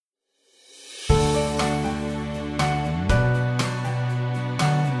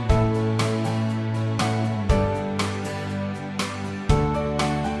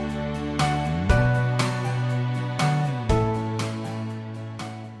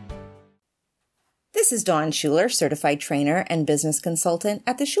This is Dawn Schuler, certified trainer and business consultant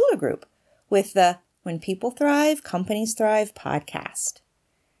at the Schuler Group, with the When People Thrive, Companies Thrive podcast.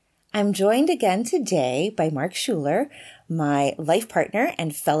 I'm joined again today by Mark Schuler, my life partner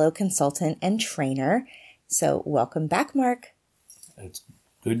and fellow consultant and trainer. So welcome back, Mark. It's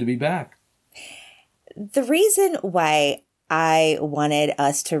good to be back. The reason why I wanted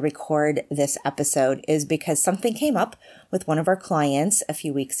us to record this episode is because something came up with one of our clients a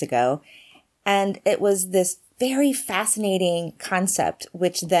few weeks ago, and it was this very fascinating concept,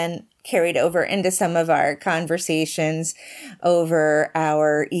 which then carried over into some of our conversations over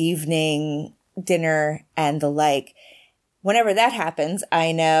our evening dinner and the like. Whenever that happens,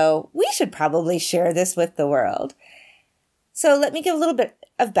 I know we should probably share this with the world. So let me give a little bit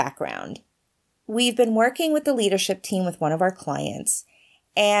of background. We've been working with the leadership team with one of our clients,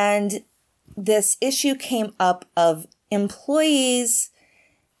 and this issue came up of employees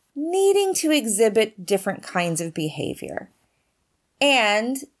needing to exhibit different kinds of behavior.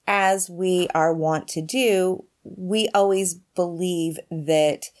 And as we are wont to do, we always believe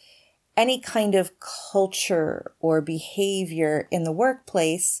that any kind of culture or behavior in the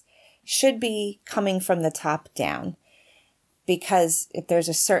workplace should be coming from the top down. Because if there's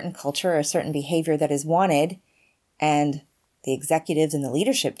a certain culture or a certain behavior that is wanted, and the executives and the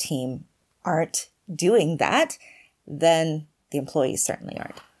leadership team aren't doing that, then the employees certainly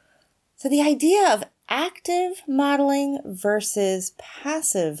aren't. So the idea of active modeling versus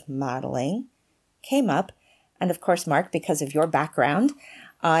passive modeling came up. And of course, Mark, because of your background,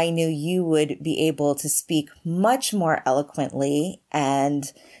 I knew you would be able to speak much more eloquently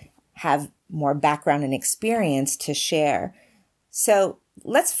and have more background and experience to share. So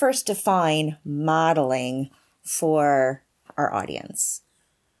let's first define modeling for our audience.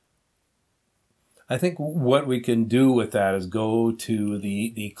 I think what we can do with that is go to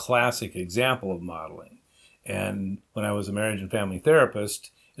the classic example of modeling. And when I was a marriage and family therapist,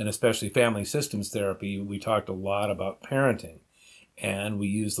 and especially family systems therapy, we talked a lot about parenting. And we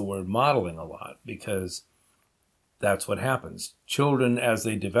use the word modeling a lot because that's what happens. Children, as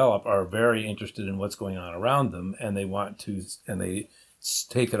they develop, are very interested in what's going on around them, and they want to, and they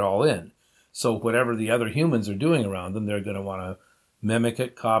take it all in. So whatever the other humans are doing around them, they're going to want to mimic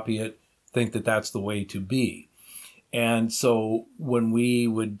it, copy it, think that that's the way to be. And so when we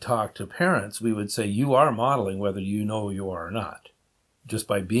would talk to parents, we would say, you are modeling whether you know you are or not. Just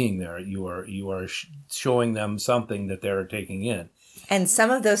by being there, you are showing them something that they're taking in. And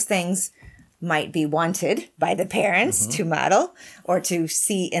some of those things might be wanted by the parents to model or to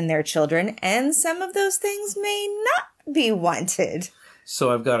see in their children, and some of those things may not be wanted.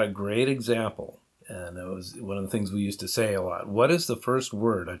 So I've got a great example, and it was one of the things we used to say a lot. What is the first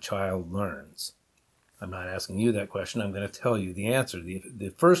word a child learns? I'm not asking you that question. I'm going to tell you the answer.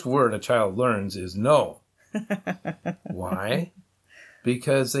 The first word a child learns is no. Why?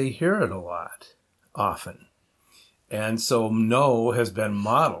 Because they hear it a lot, often. And so no has been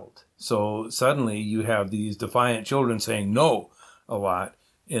modeled. So suddenly you have these defiant children saying no a lot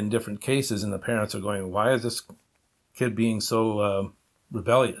in different cases, and the parents are going, why is this kid being so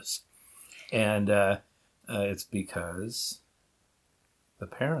rebellious? And it's because the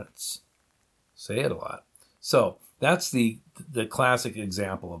parents say it a lot. So that's the classic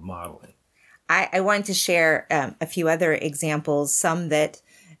example of modeling. I wanted to share a few other examples, some that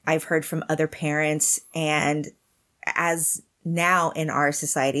I've heard from other parents, and as now in our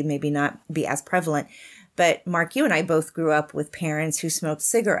society, maybe not be as prevalent. But Mark, you and I both grew up with parents who smoked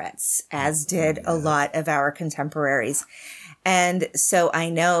cigarettes, as did a lot of our contemporaries. And so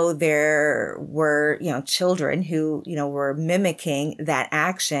I know there were, children who, were mimicking that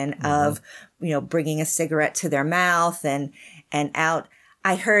action of, bringing a cigarette to their mouth and out.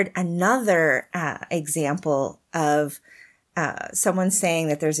 I heard another example of someone saying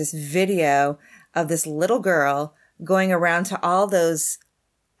that there's this video of this little girl going around to all those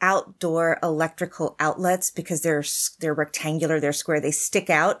outdoor electrical outlets because they're rectangular, they're square, they stick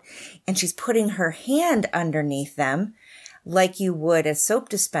out, and she's putting her hand underneath them like you would a soap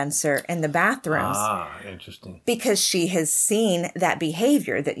dispenser in the bathrooms. Ah, interesting. Because she has seen that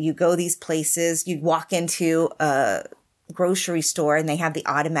behavior that you go these places, you walk into a grocery store and they have the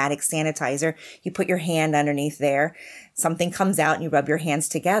automatic sanitizer. You put your hand underneath there, something comes out and you rub your hands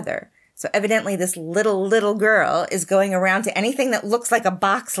together. So evidently this little girl is going around to anything that looks like a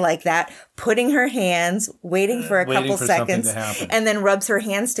box like that, putting her hands, waiting for a couple seconds, and then rubs her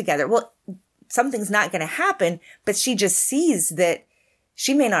hands together. Well, something's not going to happen, but she just sees that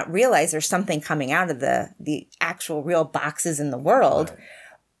she may not realize there's something coming out of the actual real boxes in the world. Right.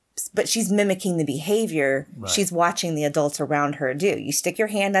 but she's mimicking the behavior she's watching the adults around her do. You stick your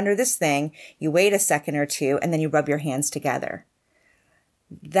hand under this thing, you wait a second or two, and then you rub your hands together.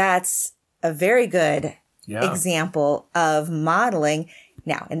 That's a very good example of modeling.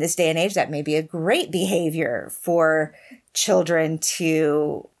 Now, in this day and age, that may be a great behavior for children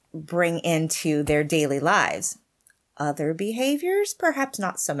to bring into their daily lives. Other behaviors, perhaps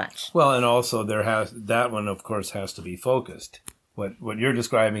not so much. Well, and also that one, of course, has to be focused. What you're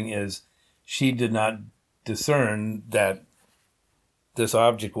describing is she did not discern that this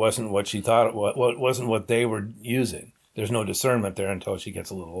object wasn't what she thought it was, wasn't what they were using. There's no discernment there until she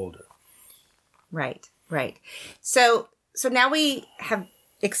gets a little older. Right. So now we have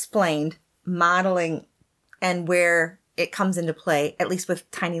explained modeling and where it comes into play, at least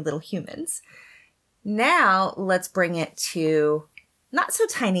with tiny little humans. Now let's bring it to not so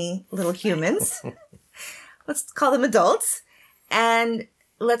tiny little humans. Let's call them adults. And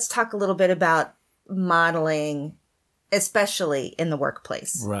let's talk a little bit about modeling, especially in the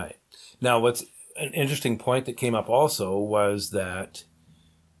workplace. Right. Now, what's an interesting point that came up also was that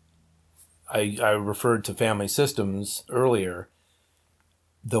I referred to family systems earlier.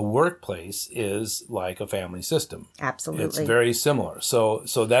 The workplace is like a family system. Absolutely. It's very similar. So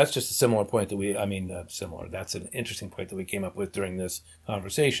that's just a similar point that similar. That's an interesting point that we came up with during this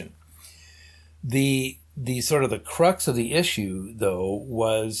conversation. The sort of the crux of the issue, though,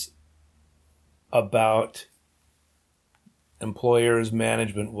 was about employers,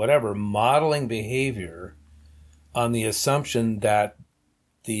 management, whatever, modeling behavior on the assumption that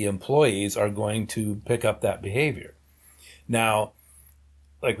the employees are going to pick up that behavior. Now,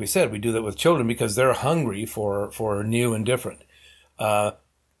 like we said, we do that with children because they're hungry for new and different.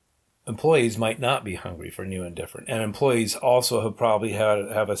 Employees might not be hungry for new and different. And employees also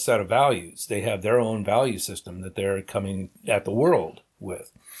have a set of values. They have their own value system that they're coming at the world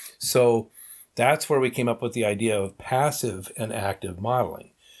with. So that's where we came up with the idea of passive and active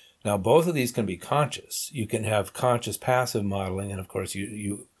modeling. Now, both of these can be conscious. You can have conscious passive modeling, and of course,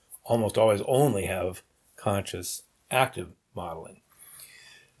 you almost always only have conscious active modeling.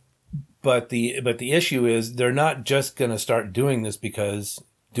 But the issue is they're not just going to start doing this because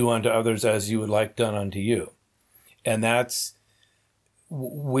do unto others as you would like done unto you. And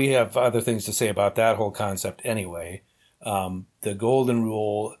we have other things to say about that whole concept anyway. The golden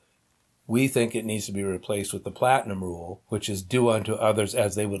rule, we think it needs to be replaced with the platinum rule, which is do unto others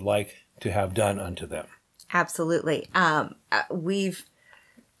as they would like to have done unto them. Absolutely. We've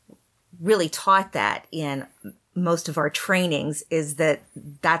really taught that in most of our trainings, is that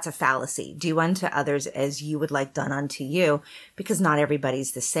that's a fallacy. Do unto others as you would like done unto you, because not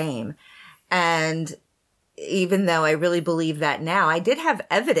everybody's the same. And even though I really believe that now, I did have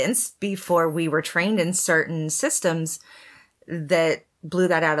evidence before we were trained in certain systems that blew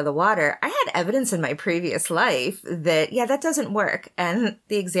that out of the water. I had evidence in my previous life that, that doesn't work. And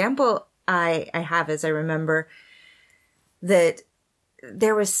the example I have is I remember that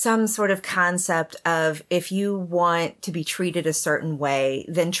there was some sort of concept of if you want to be treated a certain way,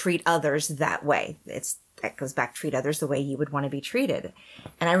 then treat others that way. That goes back, treat others the way you would want to be treated.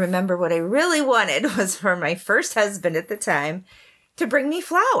 And I remember what I really wanted was for my first husband at the time to bring me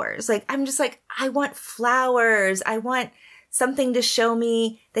flowers. I'm just like, I want flowers. I want something to show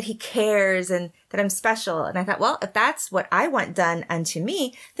me that he cares and that I'm special. And I thought, well, if that's what I want done unto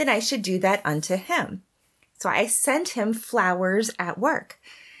me, then I should do that unto him. So I sent him flowers at work.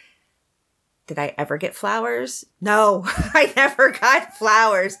 Did I ever get flowers? No, I never got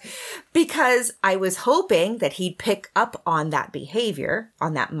flowers because I was hoping that he'd pick up on that behavior,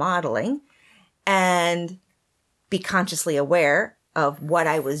 on that modeling, and be consciously aware of what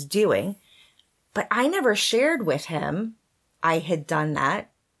I was doing. But I never shared with him I had done that,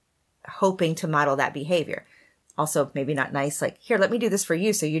 hoping to model that behavior. Also, maybe not nice, like, here, let me do this for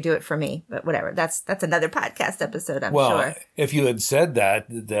you, so you do it for me. But whatever, that's another podcast episode, I'm sure. Well, if you had said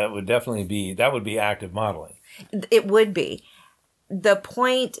that would definitely be active modeling. It would be. The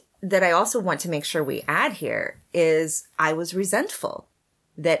point that I also want to make sure we add here is I was resentful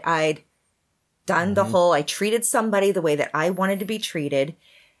that I'd done the whole, I treated somebody the way that I wanted to be treated.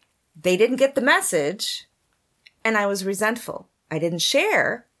 They didn't get the message, and I was resentful. I didn't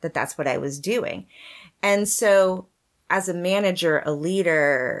share that that's what I was doing. And so as a manager, a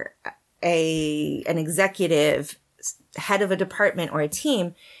leader, an executive, head of a department or a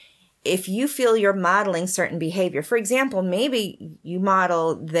team, if you feel you're modeling certain behavior, for example, maybe you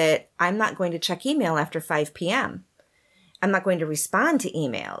model that I'm not going to check email after 5 p.m. I'm not going to respond to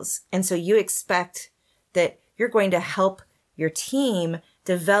emails. And so you expect that you're going to help your team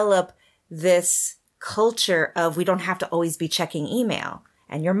develop this culture of we don't have to always be checking email.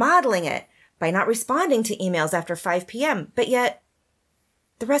 And you're modeling it by not responding to emails after 5 p.m. But yet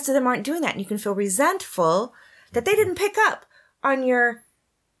the rest of them aren't doing that. And you can feel resentful that they didn't pick up on your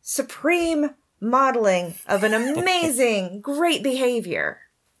supreme modeling of an amazing, great behavior.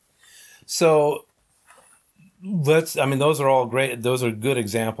 So those are all great. Those are good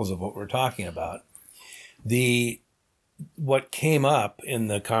examples of what we're talking about. What came up in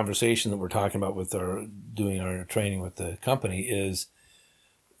the conversation that we're talking about with doing our training with the company is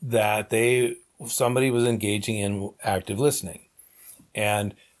that somebody was engaging in active listening.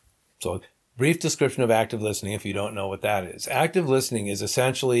 And so brief description of active listening, if you don't know what that is. Active listening is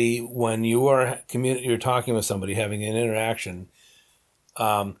essentially when you're talking with somebody, having an interaction.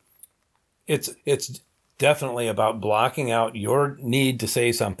 It's definitely about blocking out your need to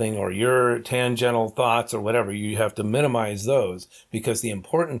say something or your tangential thoughts or whatever. You have to minimize those, because the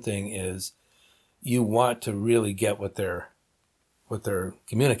important thing is you want to really get what they're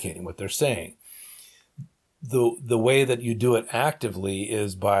communicating, what they're saying. The way that you do it actively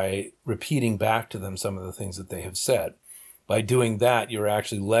is by repeating back to them some of the things that they have said. By doing that, you're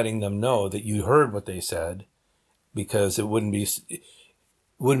actually letting them know that you heard what they said, because it wouldn't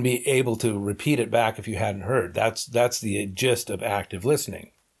be able to repeat it back if you hadn't heard. That's the gist of active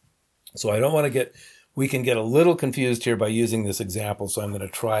listening. So I don't want to we can get a little confused here by using this example, so I'm going to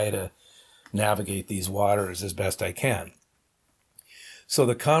try to navigate these waters as best I can. So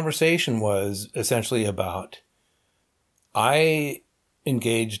the conversation was essentially about, I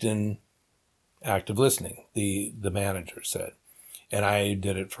engaged in active listening, the manager said. And I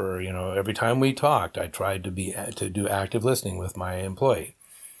did it for, every time we talked, I tried to do active listening with my employee.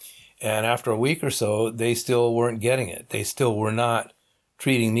 And after a week or so, they still weren't getting it. They still were not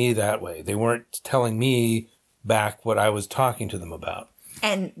treating me that way. They weren't telling me back what I was talking to them about.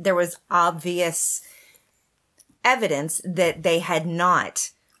 And there was obvious evidence that they had not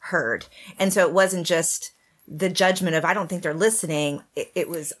heard. And so it wasn't just the judgment of, I don't think they're listening. It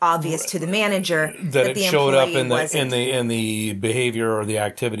was obvious to the manager that it the showed up employee in the behavior or the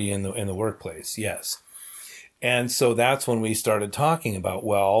activity in the workplace. Yes. And so that's when we started talking about,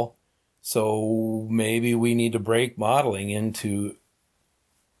 so maybe we need to break modeling into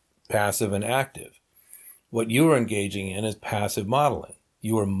passive and active. What you were engaging in is passive modeling.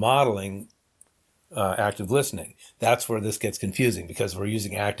 You were modeling active listening. That's where this gets confusing, because we're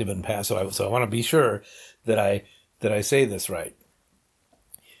using active and passive. So I want to be sure that I say this right.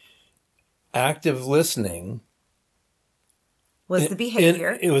 Active listening was the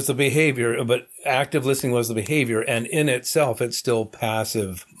behavior. It was the behavior, but active listening was the behavior, and in itself, it's still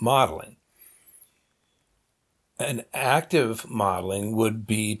passive modeling. An active modeling would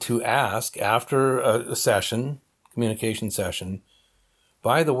be to ask after a session, communication session,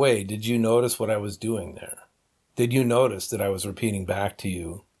 by the way, did you notice what I was doing there? Did you notice that I was repeating back to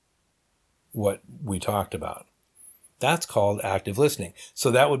you what we talked about? That's called active listening. So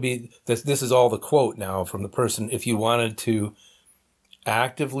that would be, this is all the quote now from the person. If you wanted to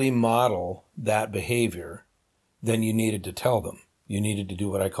actively model that behavior, then you needed to tell them. You needed to do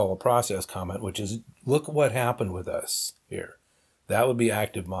what I call a process comment, which is, look what happened with us here. That would be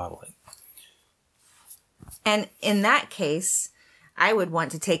active modeling. And in that case, I would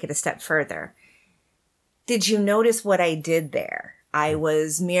want to take it a step further. Did you notice what I did there? I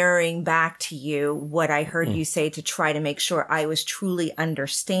was mirroring back to you what I heard you say to try to make sure I was truly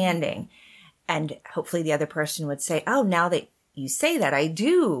understanding. And hopefully the other person would say, oh, now that you say that, I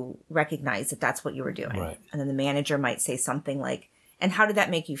do recognize that that's what you were doing. Right. And then the manager might say something like, and how did that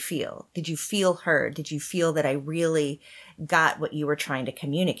make you feel? Did you feel heard? Did you feel that I really got what you were trying to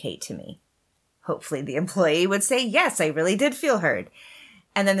communicate to me? Hopefully the employee would say, yes, I really did feel heard.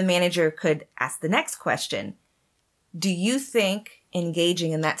 And then the manager could ask the next question. Do you think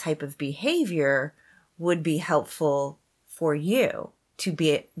engaging in that type of behavior would be helpful for you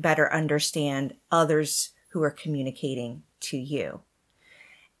to better understand others who are communicating to you?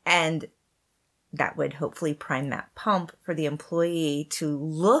 And that would hopefully prime that pump for the employee to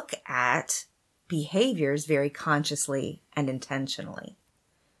look at behaviors very consciously and intentionally.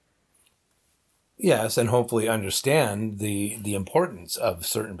 Yes, and hopefully understand the importance of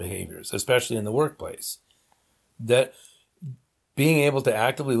certain behaviors, especially in the workplace. That being able to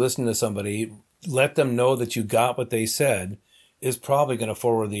actively listen to somebody, let them know that you got what they said, is probably going to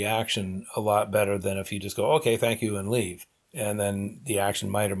forward the action a lot better than if you just go, okay, thank you, and leave. And then the action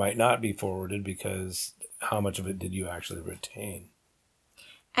might or might not be forwarded, because how much of it did you actually retain?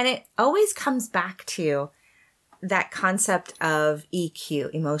 And it always comes back to that concept of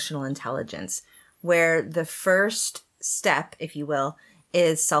EQ, emotional intelligence, where the first step, if you will,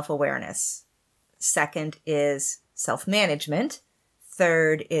 is self-awareness. Second is self-management.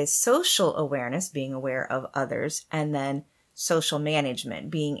 Third is social awareness, being aware of others. And then social management,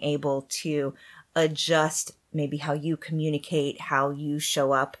 being able to adjust maybe how you communicate, how you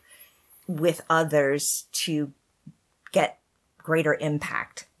show up with others to get greater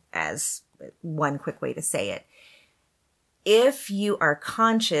impact, as one quick way to say it. If you are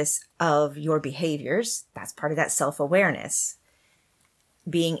conscious of your behaviors, that's part of that self-awareness.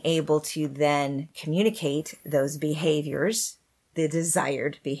 Being able to then communicate those behaviors, the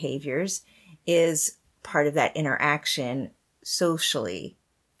desired behaviors, is part of that interaction socially,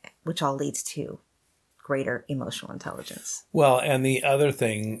 which all leads to greater emotional intelligence. Well, and the other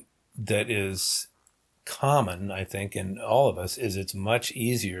thing that is common, I think, in all of us is it's much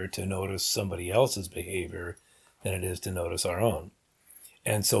easier to notice somebody else's behavior than it is to notice our own.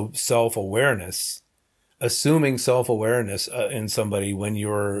 And so self-awareness, assuming self-awareness in somebody when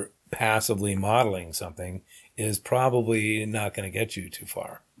you're passively modeling something is probably not going to get you too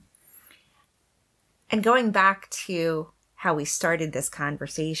far. And going back to how we started this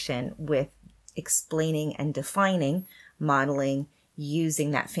conversation with explaining and defining modeling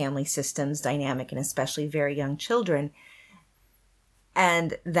using that family systems dynamic, and especially very young children,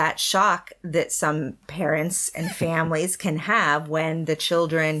 and that shock that some parents and families can have when the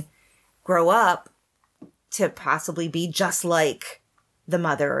children grow up to possibly be just like the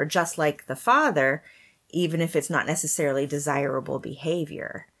mother or just like the father, even if it's not necessarily desirable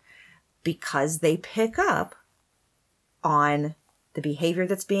behavior, because they pick up on the behavior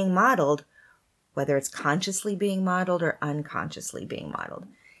that's being modeled, whether it's consciously being modeled or unconsciously being modeled.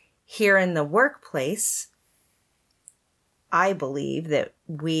 Here in the workplace, I believe that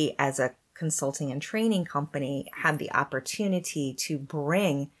we as a consulting and training company have the opportunity to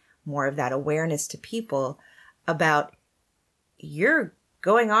bring more of that awareness to people about you're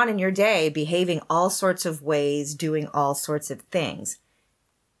going on in your day, behaving all sorts of ways, doing all sorts of things.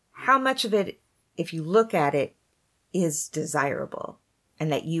 How much of it, if you look at it, is desirable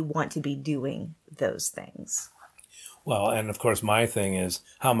and that you want to be doing those things? Well, and of course, my thing is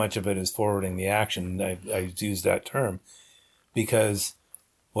how much of it is forwarding the action. I use that term because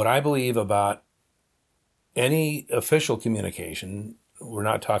what I believe about any official communication, we're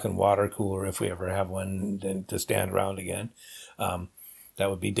not talking water cooler if we ever have one to stand around again. That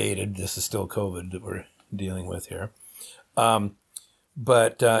would be dated. This is still COVID that we're dealing with here.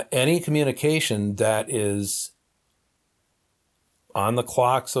 But any communication that is on the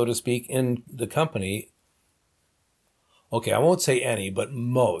clock, so to speak, in the company, okay, I won't say any, but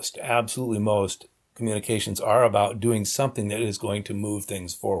most, absolutely most communications are about doing something that is going to move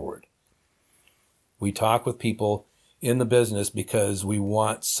things forward. We talk with people in the business because we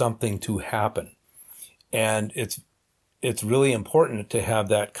want something to happen. And it's really important to have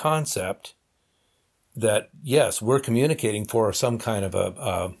that concept that, yes, we're communicating for some kind of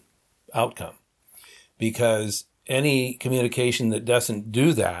a outcome. Because any communication that doesn't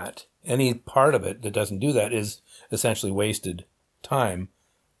do that, any part of it that doesn't do that is essentially wasted time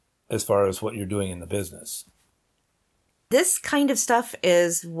as far as what you're doing in the business. This kind of stuff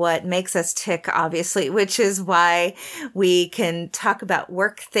is what makes us tick, obviously, which is why we can talk about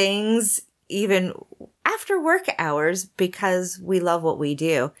work things even after work hours, because we love what we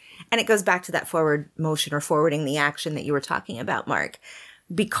do. And it goes back to that forward motion or forwarding the action that you were talking about, Mark,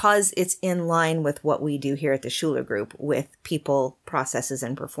 because it's in line with what we do here at the Schuler Group with people, processes,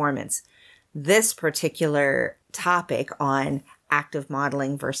 and performance. This particular topic on active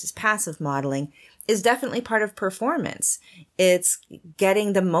modeling versus passive modeling is definitely part of performance. It's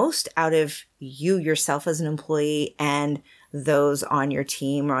getting the most out of you yourself as an employee and those on your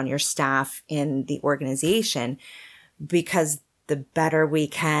team or on your staff in the organization, because the better we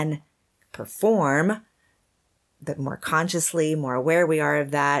can perform, the more consciously, more aware we are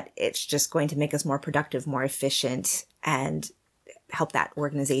of that, it's just going to make us more productive, more efficient, and help that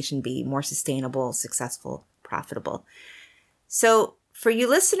organization be more sustainable, successful, profitable. So for you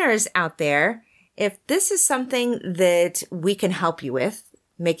listeners out there, if this is something that we can help you with,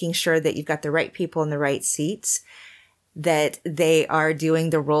 making sure that you've got the right people in the right seats, that they are doing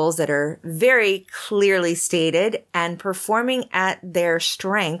the roles that are very clearly stated and performing at their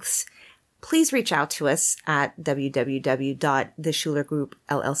strengths, please reach out to us at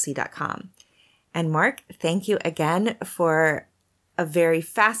www.theschulergroupllc.com. And Mark, thank you again for a very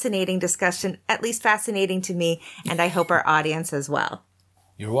fascinating discussion, at least fascinating to me, and I hope our audience as well.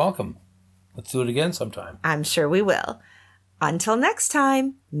 You're welcome. Let's do it again sometime. I'm sure we will. Until next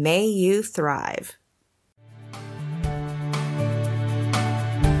time, may you thrive.